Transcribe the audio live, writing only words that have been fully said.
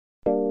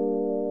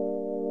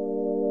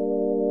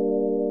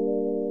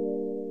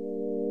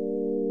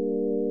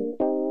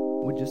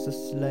just a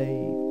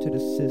slave to the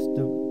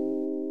system.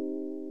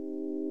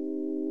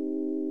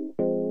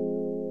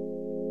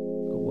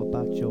 Go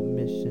about your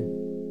mission.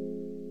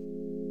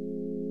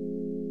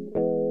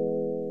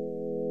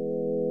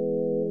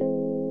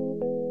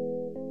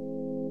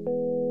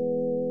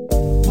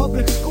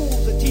 Public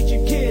schools are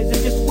teaching kids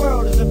that this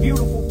world is a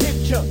beautiful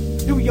picture.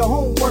 Do your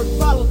homework,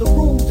 follow the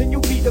rules, and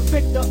you'll be the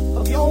victor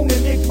of your own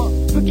enigma.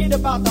 Forget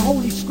about the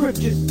holy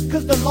scriptures,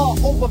 cause the law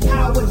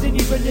overpowers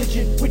any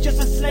religion. We're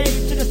just a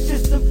slave to the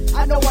system.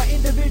 I know our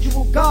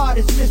individual God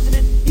is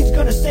listening. He's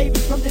gonna save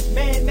us from this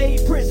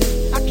man-made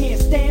prison. I can't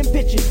stand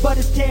bitching, but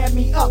it's tearing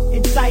me up.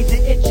 Insides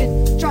are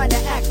itching, trying to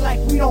act like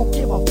we don't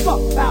give a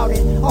fuck about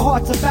it. Our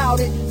hearts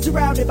about it,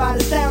 surrounded by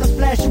the sound of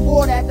splashing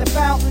water at the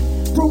fountain.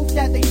 Proof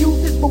that the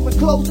youth is moving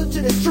closer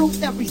to the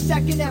truth every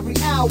second, every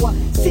hour.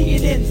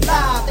 CNN's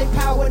live, their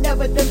power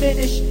never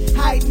diminish.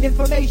 Hiding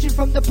information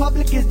from the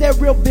public is their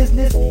real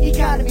business.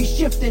 Economy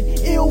shifting,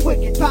 ill,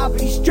 wicked,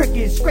 poverty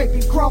stricken.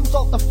 Scraping crumbs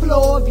off the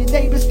floor of your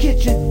neighbor's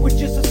kitchen. We're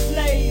just a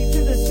slave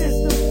to the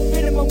system,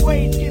 minimum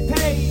wage, get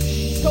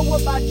paid. Go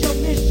about your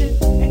mission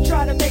and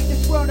try to make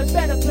this world a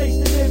better place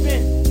to live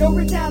in. No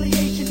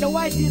retaliation, no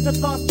ideas or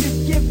thoughts,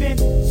 just given.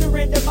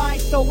 Surrender mind,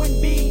 soul, and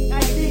being,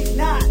 I think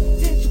not.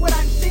 Since what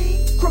I'm seeing,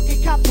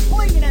 crooked cops are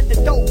blinging at the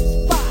dope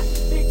spot.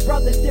 Big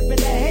brothers dipping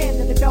their hand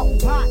in the melting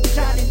pot.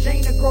 John and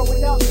Jane are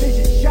growing up,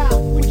 vision shot.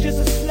 We're just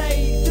a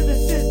slave to the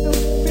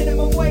system,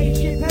 minimum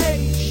wage, get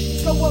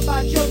paid. Go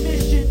about your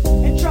mission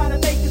and try to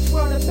make this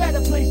world a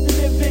better place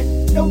to live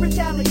in. No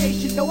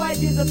retaliation, no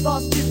ideas or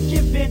thoughts, just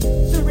given.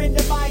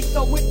 Surrender mind,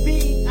 soul, and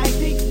being, I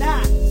think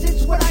not.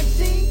 Since what I'm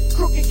seeing,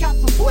 crooked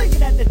cops are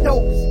blinging at the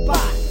dope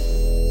spot.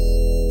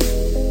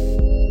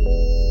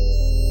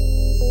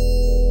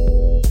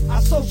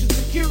 Social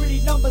security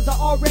numbers are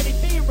already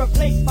being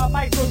replaced by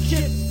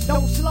microchips.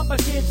 Don't slumber,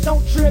 kids,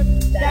 don't trip.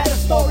 Data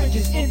storage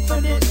is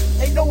infinite.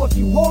 They know if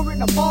you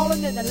whoring or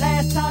balling than the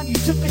last time you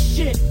took a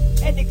shit.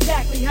 And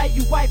exactly how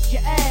you wiped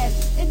your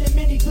ass. In the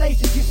many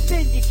places you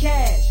spend your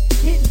cash.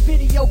 Hidden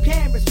video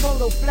cameras,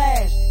 photo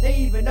flash. They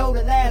even know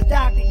the last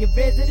doctor you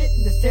visited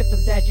and the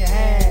symptoms that you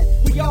had.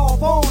 We all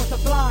born to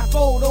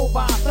blindfold over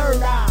our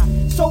third eye.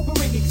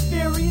 Sobering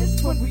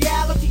experience when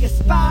reality is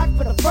spied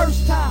for the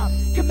first time.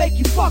 Can make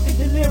you fucking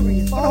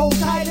delirious. But hold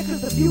tighter,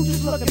 cause the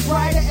future's looking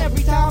brighter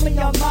every time a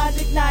young mind's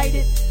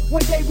ignited.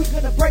 One day we're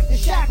gonna break the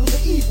shackles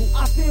of evil.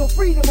 I feel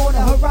freedom on the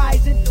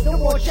horizon. No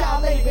more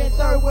child labor in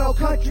third world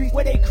countries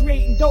where they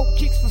creating dope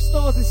kicks for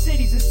stores and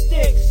cities and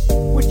sticks.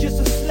 We're just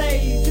a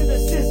slave to the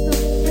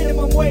system.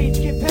 Minimum wage,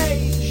 get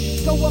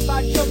paid. Go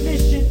about your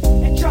mission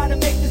and try to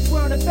make this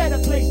world a better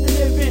place to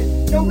live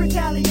in. No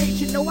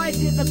retaliation, no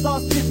ideas or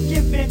thoughts, just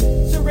given.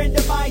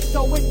 Surrender my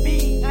soul and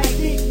being, I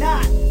think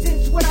not.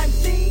 Since what I'm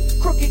seeing,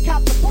 crooked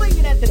cops are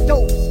blinging at the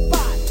dope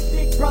spot.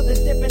 Big brothers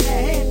dipping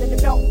their hand in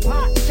the melting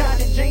pot.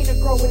 John and Jane are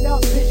growing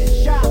up,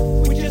 vision shot.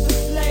 We're just a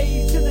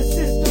slave to the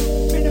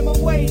system.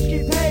 Minimum wage,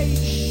 get paid.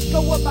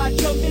 Go about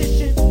your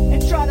mission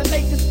and try to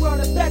make this world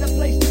a better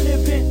place to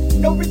live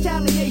in. No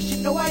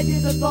retaliation, no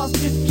ideas or thoughts,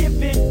 just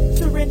given.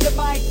 Surrender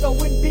my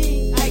soul and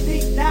being, I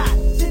think not.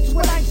 Since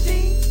what I'm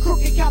seeing,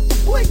 crooked cops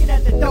are blinging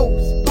at the dope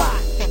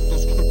spot. Fuck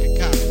those crooked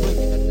cops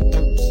blinging at the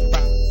dope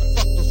spot.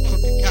 Fuck those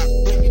crooked cops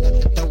blinging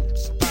at the dope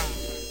spot.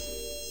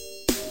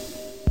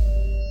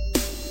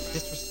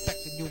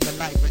 Disrespecting human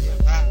life in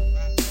hip hop.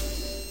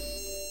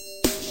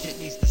 Shit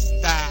needs to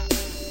stop.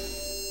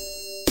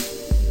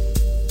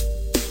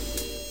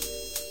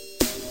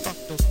 Fuck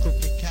those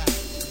crooked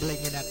cops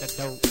blinging at the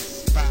dope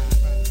spot.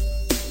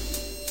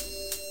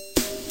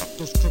 Fuck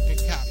those crooked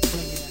cops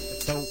blinging at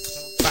the dope spot.